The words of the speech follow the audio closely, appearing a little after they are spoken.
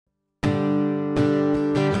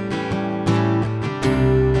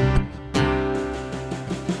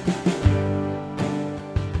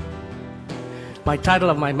My title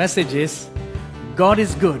of my message is, God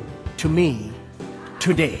is good to me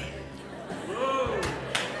today.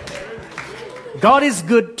 God is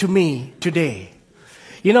good to me today.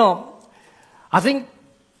 You know, I think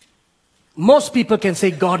most people can say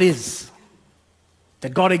God is.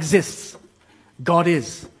 That God exists. God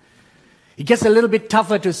is. It gets a little bit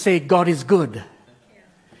tougher to say God is good.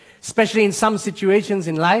 Especially in some situations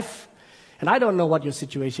in life. And I don't know what your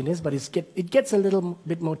situation is, but it gets a little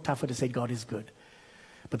bit more tougher to say God is good.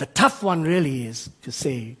 But the tough one really is to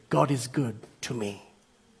say God is good to me.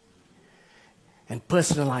 And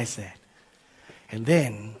personalize that. And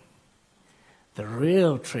then the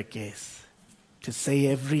real trick is to say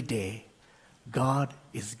every day, God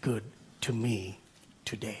is good to me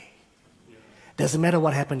today. Doesn't matter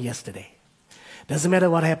what happened yesterday. Doesn't matter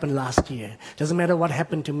what happened last year. Doesn't matter what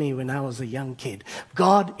happened to me when I was a young kid.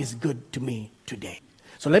 God is good to me today.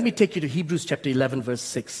 So let me take you to Hebrews chapter 11, verse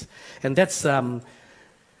 6. And that's the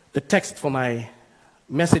text for my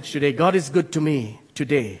message today. God is good to me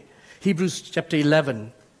today. Hebrews chapter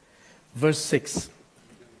 11, verse 6.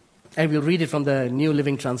 And we'll read it from the New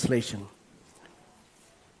Living Translation.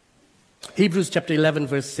 Hebrews chapter 11,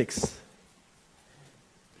 verse 6.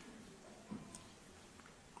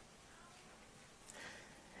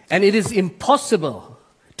 And it is impossible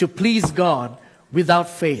to please God without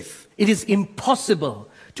faith. It is impossible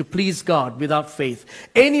to please God without faith.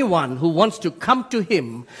 Anyone who wants to come to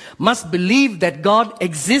Him must believe that God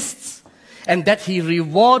exists and that He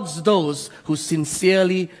rewards those who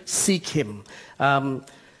sincerely seek Him.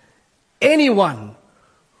 Anyone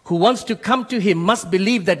who wants to come to Him must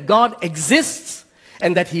believe that God exists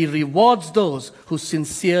and that He rewards those who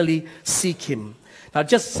sincerely seek Him. Now,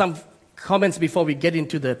 just some comments before we get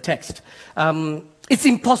into the text. It's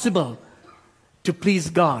impossible to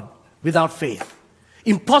please God without faith.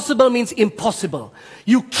 Impossible means impossible.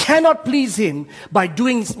 You cannot please Him by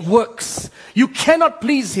doing works. You cannot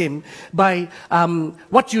please Him by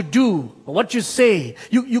what you do or what you say.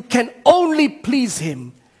 You can only please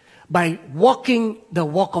Him by walking the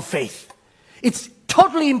walk of faith. It's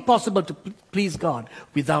totally impossible to please God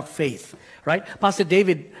without faith, right? Pastor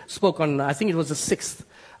David spoke on, I think it was the 6th.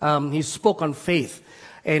 He spoke on faith.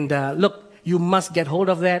 And look, you must get hold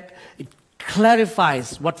of that. It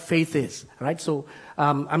clarifies what faith is, right? So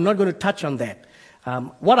I'm not going to touch on that.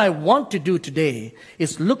 What I want to do today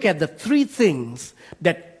is look at the 3 things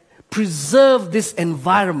that preserve this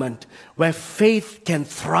environment where faith can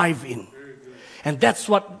thrive in. And that's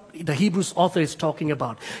what the Hebrews author is talking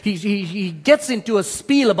about. He gets into a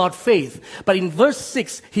spiel about faith, but in verse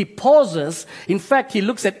 6, he pauses. In fact, he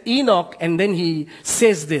looks at Enoch and then he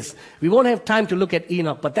says this. We won't have time to look at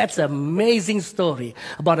Enoch, but that's an amazing story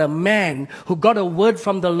about a man who got a word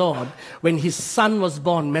from the Lord when his son was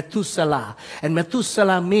born, Methuselah. And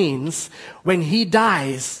Methuselah means when he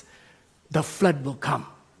dies, the flood will come.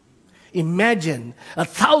 Imagine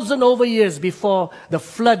 1,000 over years before the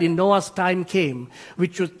flood in Noah's time came,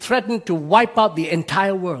 which would threaten to wipe out the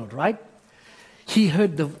entire world, right? He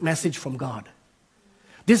heard the message from God.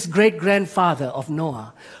 This great-grandfather of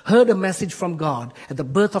Noah heard a message from God at the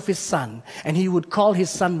birth of his son, and he would call his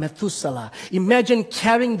son Methuselah. Imagine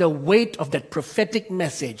carrying the weight of that prophetic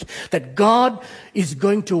message that God is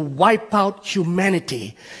going to wipe out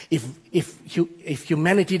humanity if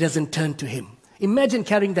humanity doesn't turn to Him. Imagine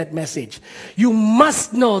carrying that message. You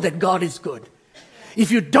must know that God is good. If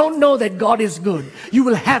you don't know that God is good, you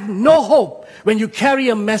will have no hope when you carry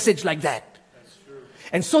a message like that. That's true.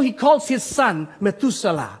 And so he calls his son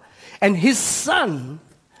Methuselah. And his son,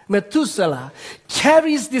 Methuselah,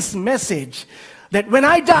 carries this message that when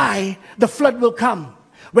I die, the flood will come.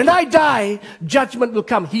 When I die, judgment will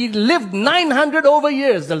come. He lived 900 over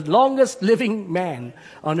years, the longest living man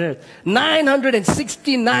on earth.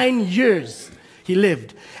 969 years. He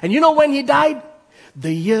lived. And you know when he died?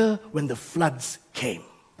 The year when the floods came.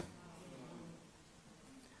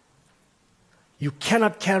 You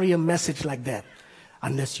cannot carry a message like that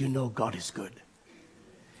unless you know God is good.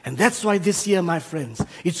 And that's why this year, my friends,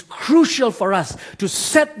 it's crucial for us to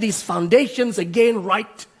set these foundations again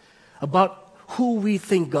right about who we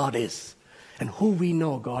think God is and who we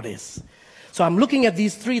know God is. So I'm looking at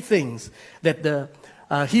these 3 things that the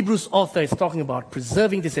Hebrews author is talking about,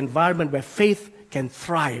 preserving this environment where faith can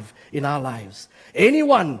thrive in our lives.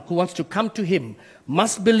 Anyone who wants to come to Him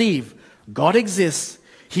must believe God exists.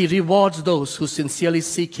 He rewards those who sincerely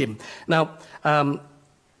seek Him. Now, the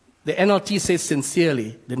NLT says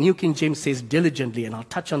sincerely. The New King James says diligently, and I'll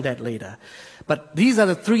touch on that later. But these are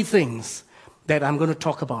the 3 things that I'm going to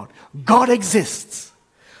talk about. God exists.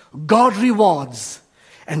 God rewards.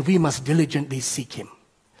 And we must diligently seek Him.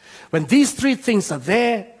 When these three things are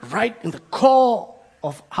there, right in the core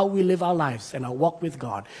of how we live our lives and our walk with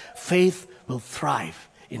God, faith will thrive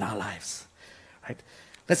in our lives. Right?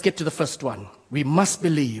 Let's get to the first one. We must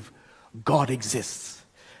believe God exists.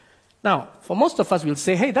 Now, for most of us, we'll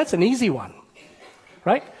say, hey, that's an easy one.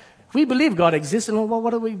 Right? We believe God exists, and well,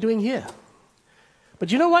 what are we doing here?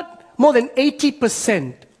 But you know what? More than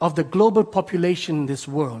 80% of the global population in this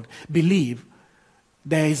world believe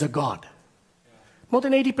there is a God. More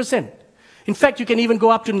than 80%. In fact, you can even go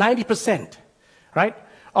up to 90%, right?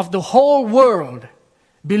 Of the whole world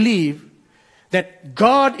believe that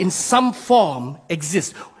God in some form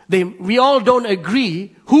exists. We all don't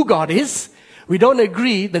agree who God is. We don't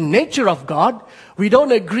agree the nature of God. We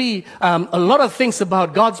don't agree a lot of things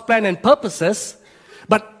about God's plan and purposes.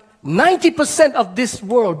 But 90% of this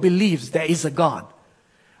world believes there is a God.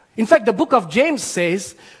 In fact, the book of James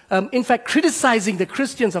says, in fact, criticizing the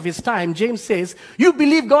Christians of his time, James says, you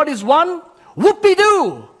believe God is one?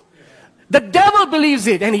 Whoopie-doo! The devil believes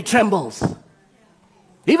it and he trembles.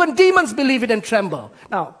 Even demons believe it and tremble.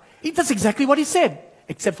 Now, that's exactly what he said,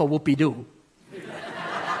 except for whoopie-doo.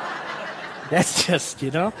 That's just,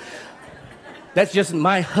 that's just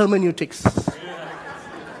my hermeneutics.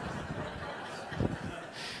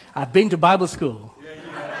 I've been to Bible school.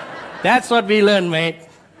 That's what we learn, mate.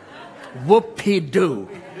 Whoopie-doo.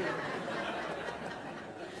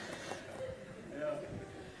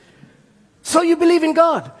 So you believe in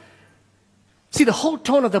God. See, the whole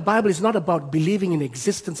tone of the Bible is not about believing in the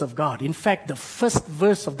existence of God. In fact, the first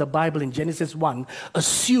verse of the Bible in Genesis 1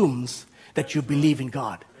 assumes that you believe in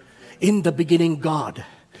God. In the beginning, God.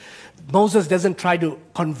 Moses doesn't try to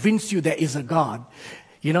convince you there is a God.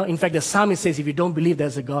 In fact, the psalmist says, if you don't believe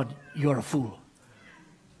there's a God, you're a fool.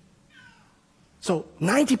 So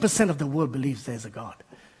 90% of the world believes there's a God.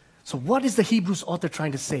 So what is the Hebrews author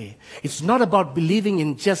trying to say? It's not about believing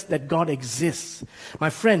in just that God exists. My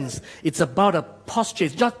friends, it's about a posture.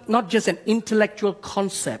 It's not just an intellectual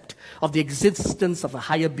concept of the existence of a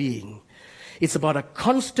higher being. It's about a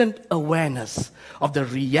constant awareness of the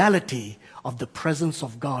reality of the presence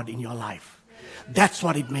of God in your life. That's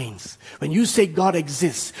what it means. When you say God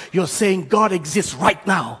exists, you're saying God exists right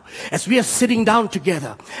now. As we are sitting down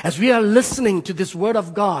together, as we are listening to this word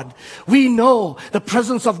of God, we know the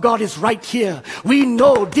presence of God is right here. We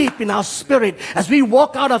know deep in our spirit, as we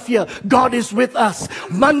walk out of here, God is with us.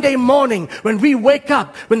 Monday morning, when we wake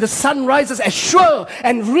up, when the sun rises, as sure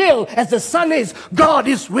and real as the sun is, God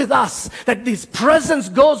is with us. That His presence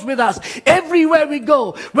goes with us everywhere we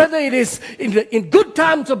go. Whether it is in good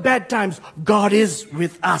times or bad times, God is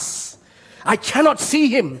with us. I cannot see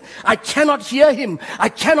Him. I cannot hear Him. I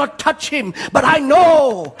cannot touch Him. But I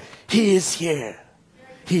know He is here.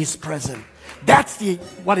 He is present. That's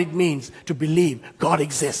what it means to believe God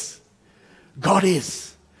exists. God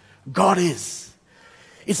is. God is.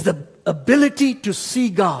 It's the ability to see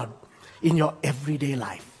God in your everyday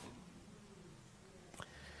life.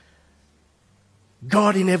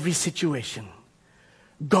 God in every situation.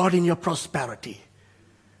 God in your prosperity.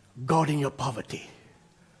 God in your poverty.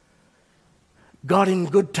 God in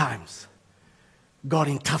good times. God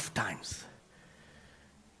in tough times.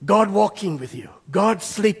 God walking with you. God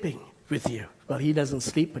sleeping with you. Well, He doesn't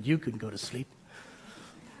sleep, but you can go to sleep.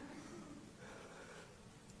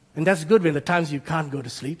 And that's good when the times you can't go to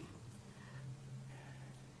sleep.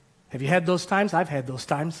 Have you had those times? I've had those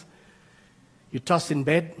times. You toss in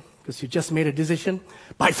bed because you just made a decision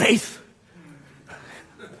by faith.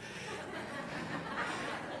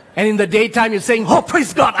 And in the daytime, you're saying, oh,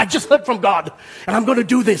 praise God, I just heard from God, and I'm going to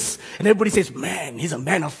do this. And everybody says, man, he's a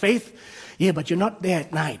man of faith. Yeah, but you're not there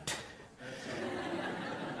at night.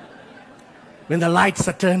 When the lights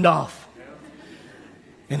are turned off.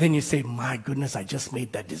 And then you say, my goodness, I just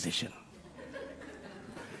made that decision.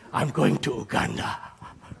 I'm going to Uganda.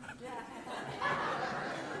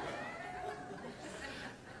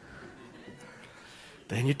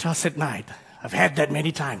 Then you toss at night. I've had that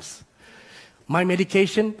many times. My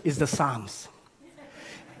medication is the Psalms.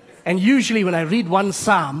 And usually when I read one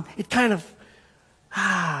Psalm, it kind of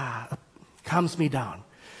calms me down.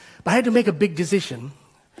 But I had to make a big decision.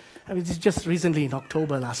 I mean, it's just recently in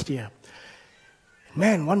October last year.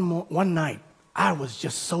 Man, one night, I was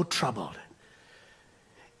just so troubled.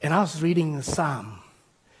 And I was reading a Psalm,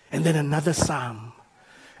 and then another Psalm,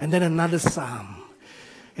 and then another Psalm.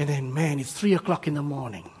 And then, man, it's 3 o'clock in the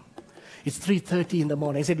morning. It's 3:30 in the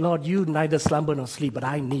morning. I said, Lord, you neither slumber nor sleep, but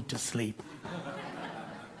I need to sleep.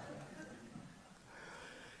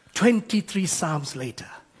 23 Psalms later,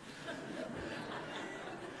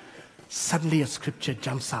 suddenly a scripture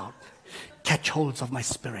jumps out, catch holds of my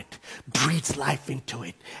spirit, breathes life into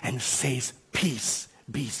it, and says, peace,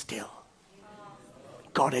 be still.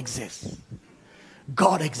 God exists.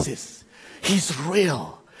 God exists. He's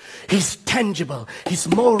real. He's tangible. He's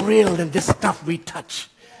more real than this stuff we touch.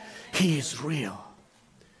 He is real.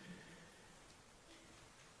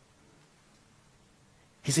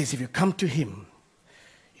 He says, if you come to him,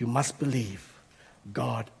 you must believe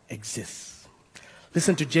God exists.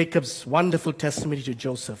 Listen to Jacob's wonderful testimony to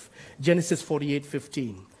Joseph. Genesis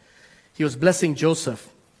 48:15. He was blessing Joseph,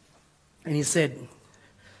 and he said,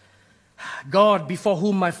 God, before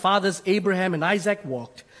whom my fathers Abraham and Isaac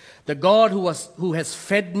walked, the God who has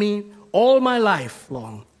fed me all my life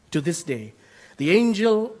long to this day, the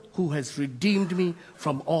angel who has redeemed me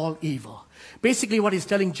from all evil. Basically what he's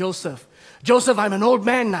telling Joseph, Joseph, I'm an old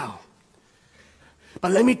man now.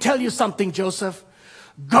 But let me tell you something, Joseph.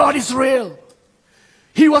 God is real.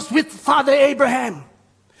 He was with Father Abraham.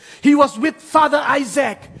 He was with Father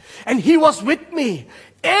Isaac. And he was with me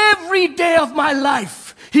every day of my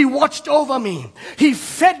life. He watched over me. He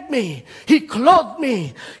fed me. He clothed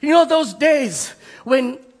me. You know those days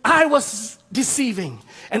when I was deceiving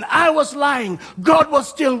and I was lying, God was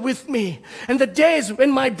still with me. And the days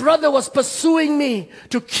when my brother was pursuing me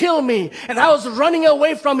to kill me and I was running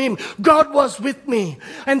away from him, God was with me.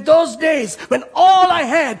 And those days when all I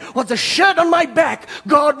had was a shirt on my back,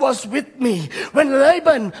 God was with me. When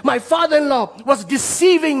Laban, my father-in-law, was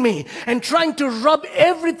deceiving me and trying to rob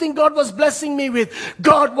everything God was blessing me with,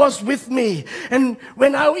 God was with me. And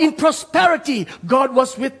when I was in prosperity, God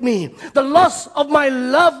was with me. The loss of my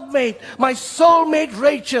love mate, my soulmate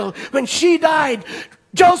Rachel, when she died,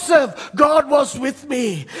 Joseph, God was with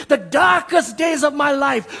me. The darkest days of my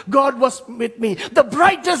life, God was with me. The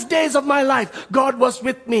brightest days of my life, God was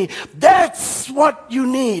with me. That's what you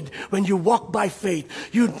need when you walk by faith.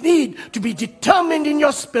 You need to be determined in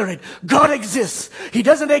your spirit. God exists. He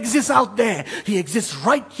doesn't exist out there. He exists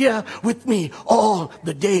right here with me all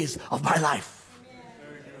the days of my life.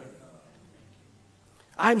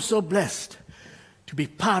 I'm so blessed to be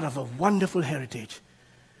part of a wonderful heritage.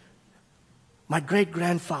 My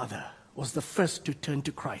great-grandfather was the first to turn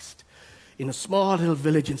to Christ in a small little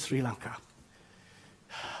village in Sri Lanka.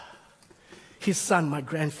 His son, my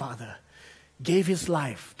grandfather, gave his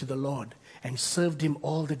life to the Lord and served him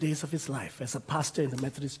all the days of his life as a pastor in the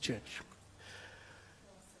Methodist Church.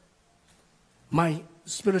 My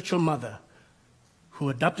spiritual mother, who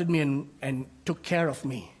adopted me and took care of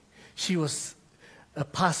me, she was a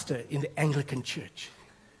pastor in the Anglican Church.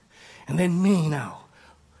 And then me now.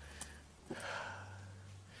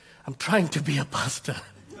 I'm trying to be a pastor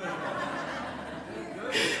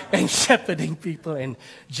and shepherding people and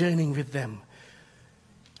journeying with them.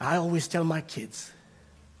 I always tell my kids,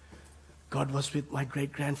 God was with my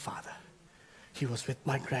great-grandfather. He was with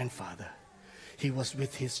my grandfather. He was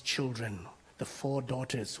with his children, the 4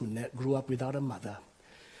 daughters who grew up without a mother.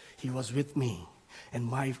 He was with me and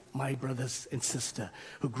my brothers and sister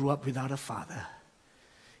who grew up without a father.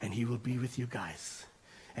 And he will be with you guys.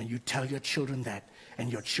 And you tell your children that, and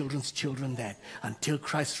your children's children that. Until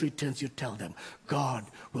Christ returns, you tell them, God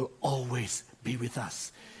will always be with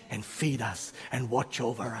us and feed us and watch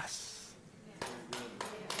over us.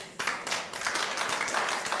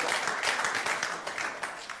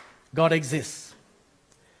 God exists.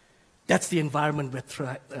 That's the environment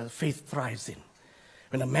where faith thrives in.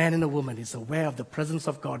 When a man and a woman is aware of the presence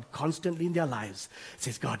of God constantly in their lives, it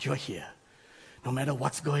says, God, you're here. No matter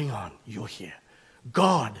what's going on, you're here.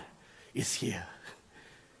 God is here.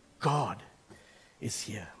 God is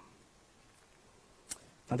here.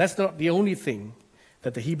 Now that's not the only thing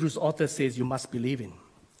that the Hebrews author says you must believe in.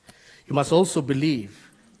 You must also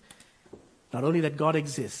believe not only that God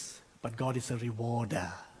exists, but God is a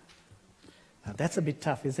rewarder. Now that's a bit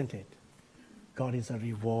tough, isn't it? God is a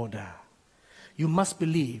rewarder. You must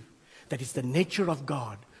believe that it's the nature of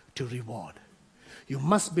God to reward. You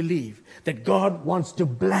must believe that God wants to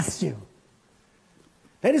bless you.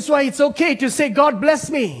 That is why it's okay to say, God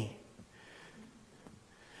bless me.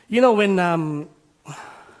 You know, when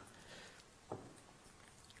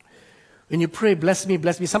you pray, bless me,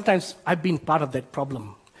 sometimes I've been part of that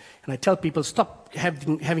problem. And I tell people, stop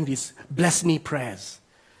having these bless me prayers.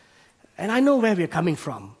 And I know where we're coming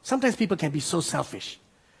from. Sometimes people can be so selfish,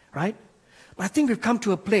 right? But I think we've come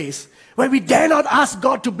to a place where we dare not ask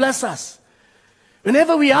God to bless us.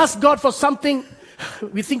 Whenever we ask God for something,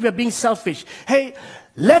 we think we're being selfish. Hey,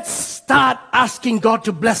 let's start asking God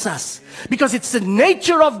to bless us. Because it's the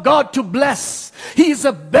nature of God to bless. He is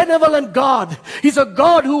a benevolent God. He's a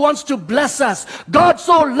God who wants to bless us. God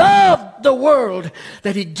so loved the world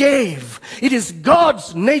that He gave. It is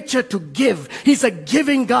God's nature to give. He's a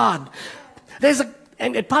giving God.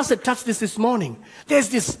 And Pastor touched this morning. There's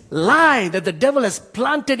this lie that the devil has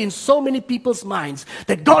planted in so many people's minds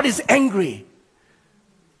that God is angry.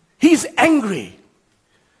 He's angry.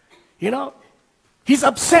 He's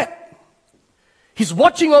upset. He's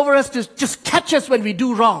watching over us to just catch us when we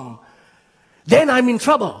do wrong. Then I'm in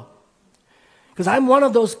trouble. Because I'm one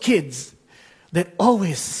of those kids that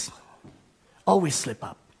always slip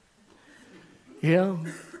up.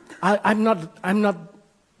 I'm not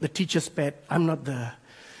the teacher's pet. I'm not the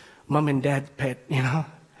mom and dad pet,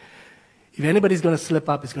 If anybody's going to slip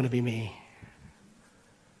up, it's going to be me.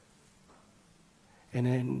 And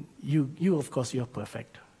then you of course, you're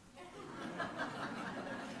perfect.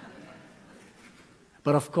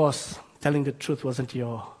 But of course, telling the truth wasn't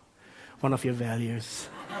one of your values.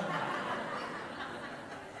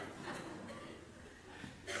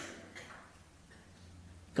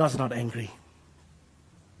 God's not angry.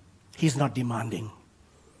 He's not demanding.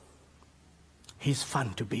 He's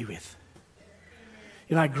fun to be with.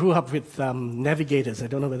 I grew up with navigators. I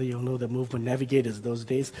don't know whether you'll know the movement, navigators those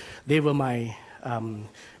days. They were my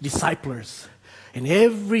disciplers. And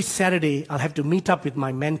every Saturday, I'll have to meet up with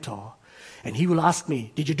my mentor. And he will ask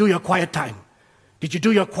me, did you do your quiet time? Did you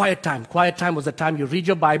do your quiet time? Quiet time was the time you read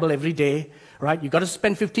your Bible every day, right? You got to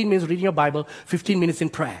spend 15 minutes reading your Bible, 15 minutes in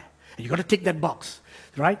prayer. And you got to tick that box,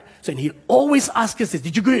 right? So, and he'll always ask us this,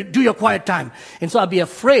 did you do your quiet time? And so I'll be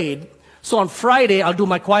afraid. So on Friday, I'll do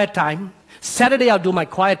my quiet time. Saturday, I'll do my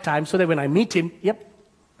quiet time so that when I meet him,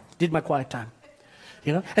 did my quiet time.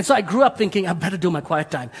 And so I grew up thinking, I better do my quiet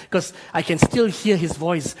time because I can still hear his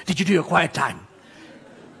voice. Did you do your quiet time?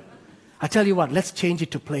 I tell you what, let's change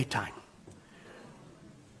it to playtime.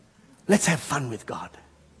 Let's have fun with God.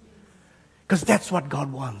 Because that's what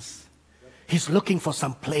God wants. He's looking for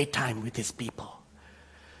some playtime with his people.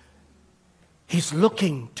 He's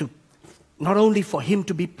looking to not only for him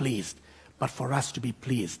to be pleased, but for us to be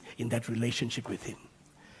pleased in that relationship with him.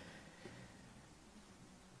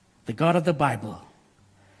 The God of the Bible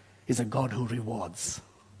is a God who rewards.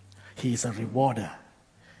 He is a rewarder.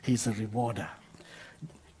 He is a rewarder.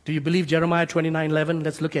 Do you believe Jeremiah 29:11?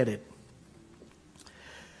 Let's look at it.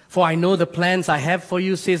 For I know the plans I have for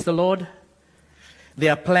you, says the Lord. They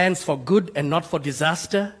are plans for good and not for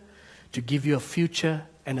disaster, to give you a future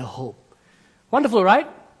and a hope. Wonderful, right?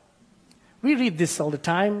 We read this all the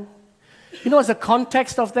time. What's the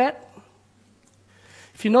context of that?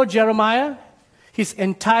 If you know Jeremiah, his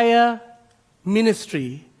entire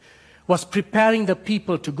ministry was preparing the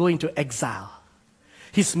people to go into exile.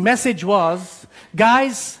 His message was,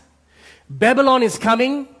 guys, Babylon is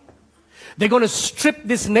coming. They're going to strip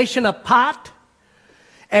this nation apart.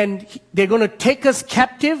 And they're going to take us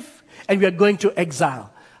captive. And we are going to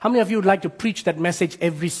exile. How many of you would like to preach that message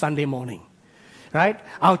every Sunday morning? Right?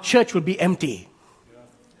 Our church would be empty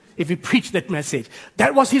if we preached that message.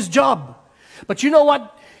 That was his job. But you know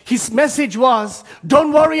what? His message was,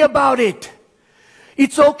 don't worry about it.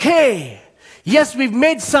 It's okay. Yes, we've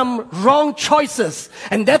made some wrong choices,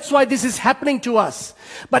 and that's why this is happening to us.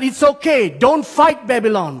 But it's okay. Don't fight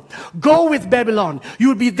Babylon. Go with Babylon.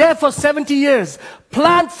 You'll be there for 70 years.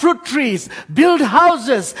 Plant fruit trees. Build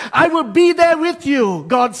houses. I will be there with you,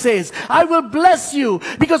 God says. I will bless you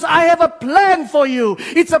because I have a plan for you.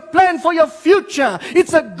 It's a plan for your future.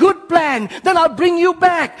 It's a good plan. Then I'll bring you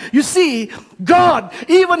back. You see, God,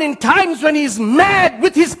 even in times when he's mad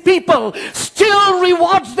with his people, still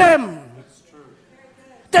rewards them.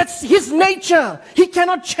 That's his nature. He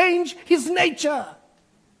cannot change his nature.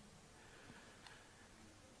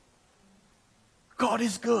 God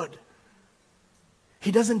is good. He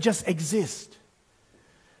doesn't just exist,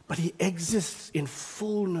 but he exists in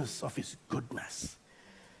fullness of his goodness.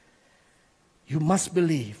 You must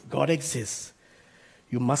believe God exists.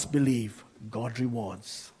 You must believe God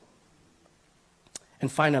rewards. And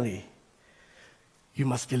finally, you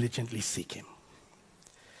must diligently seek him.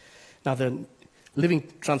 Now, the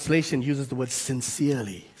Living Translation uses the word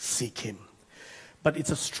sincerely seek him. But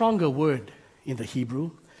it's a stronger word in the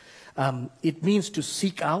Hebrew. It means to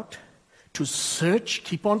seek out, to search,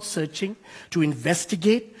 keep on searching, to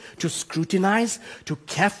investigate, to scrutinize, to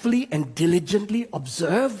carefully and diligently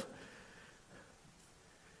observe.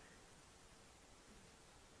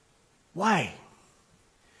 Why?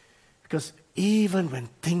 Because even when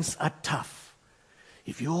things are tough,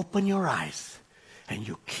 if you open your eyes and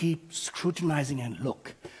you keep scrutinizing and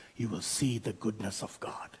look, you will see the goodness of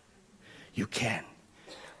God. You can.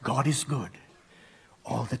 God is good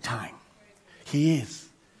all the time. He is.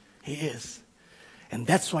 He is. And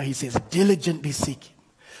that's why he says, diligently seek him.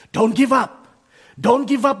 Don't give up. Don't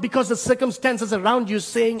give up because the circumstances around you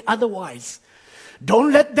saying otherwise.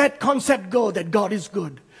 Don't let that concept go that God is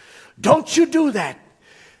good. Don't you do that.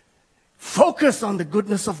 Focus on the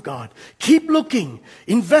goodness of God. Keep looking.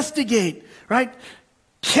 Investigate, right?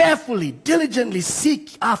 Carefully, diligently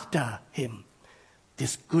seek after Him,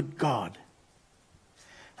 this good God.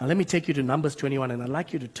 Now let me take you to Numbers 21, and I'd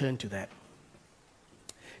like you to turn to that.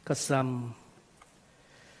 Because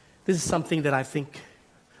this is something that I think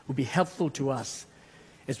will be helpful to us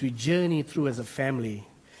as we journey through as a family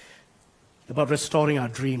about restoring our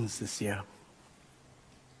dreams this year.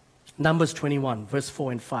 Numbers 21, verse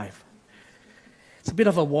 4 and 5. It's a bit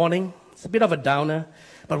of a warning. It's a bit of a downer,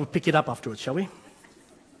 but we'll pick it up afterwards, shall we?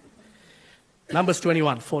 Numbers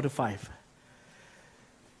 21, 4 to 5.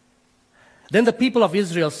 Then the people of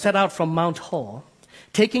Israel set out from Mount Hor,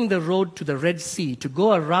 taking the road to the Red Sea to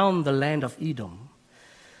go around the land of Edom.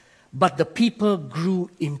 But the people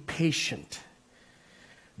grew impatient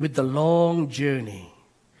with the long journey.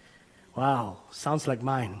 Wow, sounds like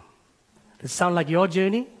mine. Does it sound like your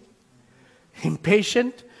journey?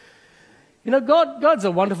 Impatient? You know, God's a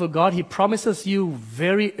wonderful God. He promises you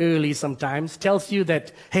very early sometimes, tells you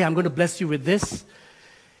that, hey, I'm going to bless you with this.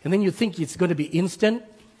 And then you think it's going to be instant,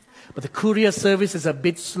 but the courier service is a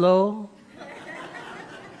bit slow.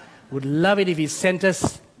 Would love it if He sent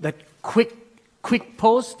us that quick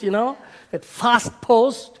post, you know, that fast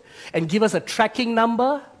post, and give us a tracking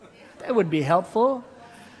number. That would be helpful.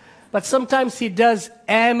 But sometimes He does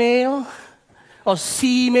airmail or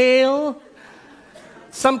sea mail.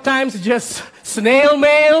 Sometimes just snail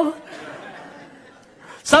mail.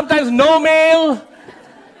 Sometimes no mail.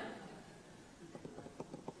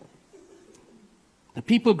 The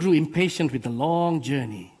people grew impatient with the long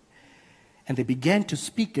journey, and they began to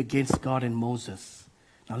speak against God and Moses.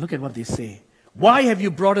 Now look at what they say. Why have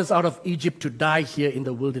you brought us out of Egypt to die here in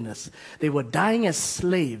the wilderness? They were dying as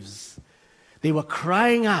slaves. They were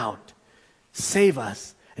crying out, save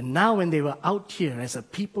us. And now when they were out here as a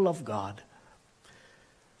people of God,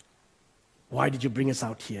 why did you bring us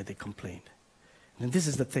out here? They complained. And this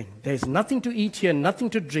is the thing. There is nothing to eat here, nothing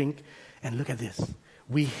to drink. And look at this.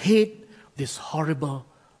 We hate this horrible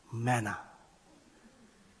manna.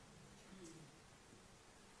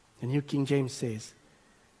 The New King James says,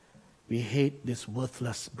 we hate this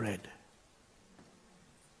worthless bread.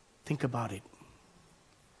 Think about it.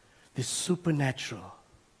 This supernatural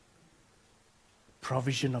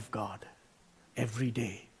provision of God every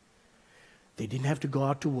day. They didn't have to go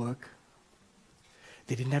out to work.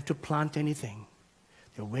 They didn't have to plant anything.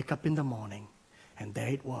 They'll wake up in the morning, and there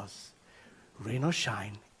it was. Rain or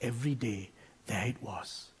shine, every day, there it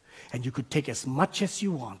was. And you could take as much as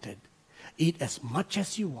you wanted, eat as much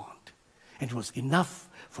as you want, and it was enough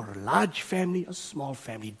for a large family, a small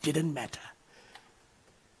family, it didn't matter.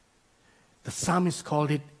 The psalmist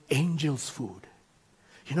called it angel's food.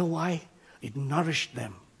 You know why? It nourished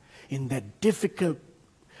them in that difficult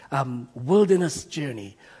wilderness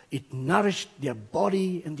journey. It nourished their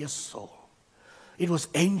body and their soul. It was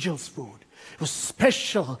angel's food. It was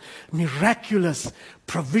special, miraculous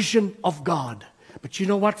provision of God. But you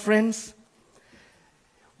know what, friends?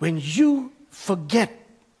 When you forget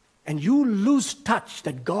and you lose touch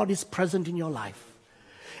that God is present in your life,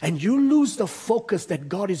 and you lose the focus that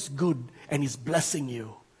God is good and is blessing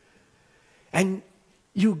you, and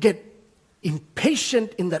you get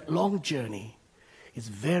impatient in that long journey, it's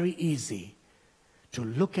very easy to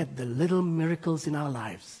look at the little miracles in our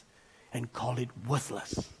lives and call it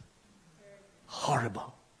worthless,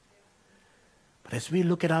 horrible. But as we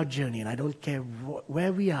look at our journey, and I don't care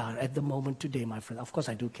where we are at the moment today, my friend, of course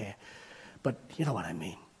I do care, but you know what I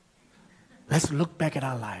mean. Let's look back at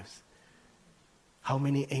our lives. How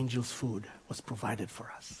many angels' food was provided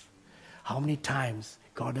for us? How many times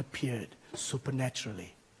God appeared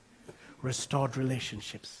supernaturally, restored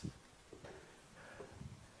relationships,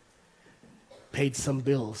 paid some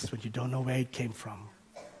bills when you don't know where it came from.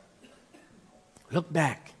 Look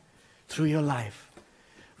back through your life.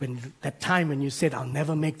 When that time when you said, I'll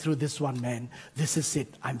never make through this one, man. This is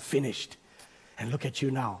it. I'm finished. And look at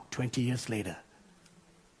you now, 20 years later.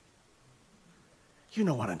 You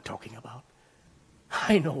know what I'm talking about.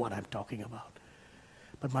 I know what I'm talking about.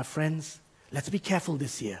 But my friends, let's be careful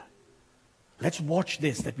this year. Let's watch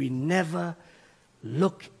this, that we never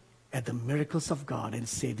look at the miracles of God and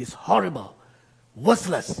say, this horrible,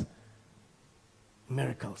 worthless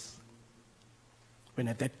miracles. When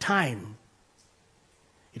at that time,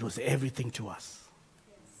 it was everything to us.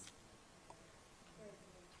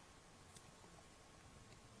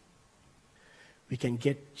 We can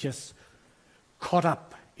get just caught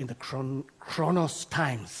up in the chronos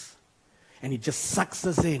times, and it just sucks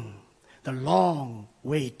us in. The long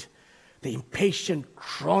wait, the impatient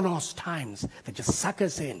chronos times that just suck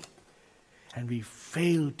us in. And we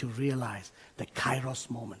fail to realize the kairos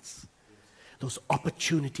moments those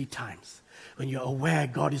opportunity times when you're aware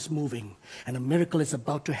God is moving and a miracle is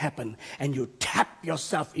about to happen, and you tap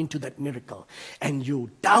yourself into that miracle and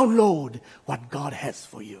you download what God has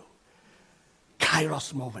for you.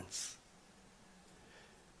 Kairos moments.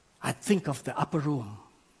 I think of the upper room.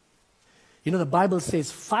 You know, the Bible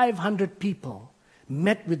says 500 people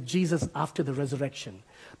met with Jesus after the resurrection,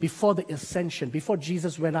 before the ascension, before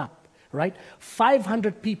Jesus went up, right?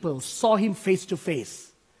 500 people saw him face to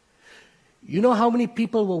face. You know how many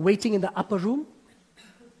people were waiting in the upper room?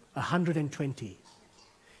 120.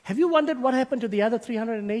 Have you wondered what happened to the other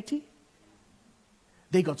 380?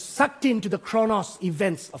 They got sucked into the chronos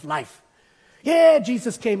events of life. Yeah,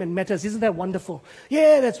 Jesus came and met us. Isn't that wonderful?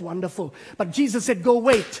 Yeah, that's wonderful. But Jesus said, go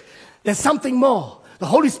wait. There's something more. The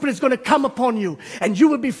Holy Spirit is going to come upon you and you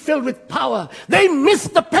will be filled with power. They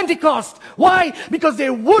missed the Pentecost. Why? Because they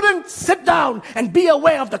wouldn't sit down and be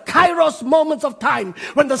aware of the Kairos moments of time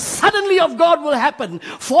when the suddenly of God will happen.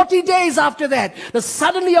 40 days after that, the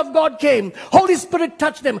suddenly of God came. Holy Spirit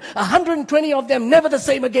touched them. 120 of them, never the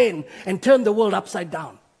same again, and turned the world upside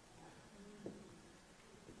down.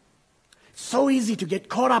 So easy to get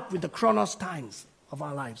caught up with the chronos times of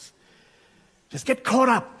our lives. Just get caught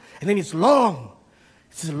up, and then it's long.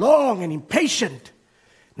 It's long and impatient.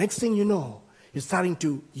 Next thing you know, you're starting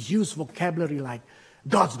to use vocabulary like,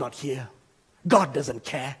 God's not here. God doesn't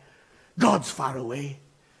care. God's far away.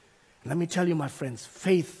 And let me tell you, my friends,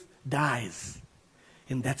 faith dies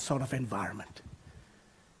in that sort of environment.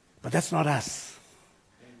 But that's not us.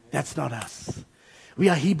 That's not us. We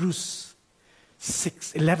are Hebrews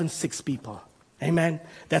 11:6 people. Amen.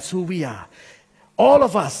 That's who we are. All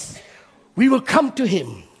of us, we will come to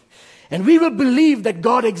him. And we will believe that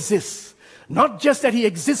God exists. Not just that he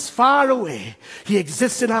exists far away. He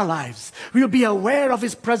exists in our lives. We will be aware of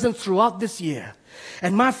his presence throughout this year.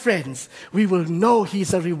 And my friends, we will know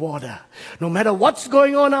he's a rewarder. No matter what's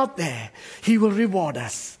going on out there, he will reward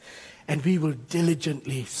us. And we will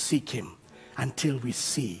diligently seek him until we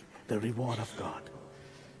see the reward of God.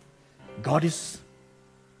 God is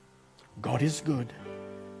good.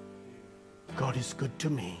 God is good to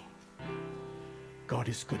me. God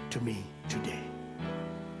is good to me today.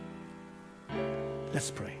 Let's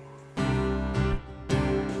pray.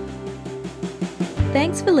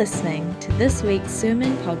 Thanks for listening to this week's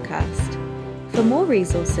sermon podcast. For more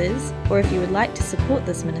resources, or if you would like to support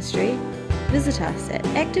this ministry, visit us at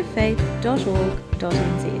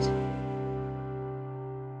activefaith.org.nz.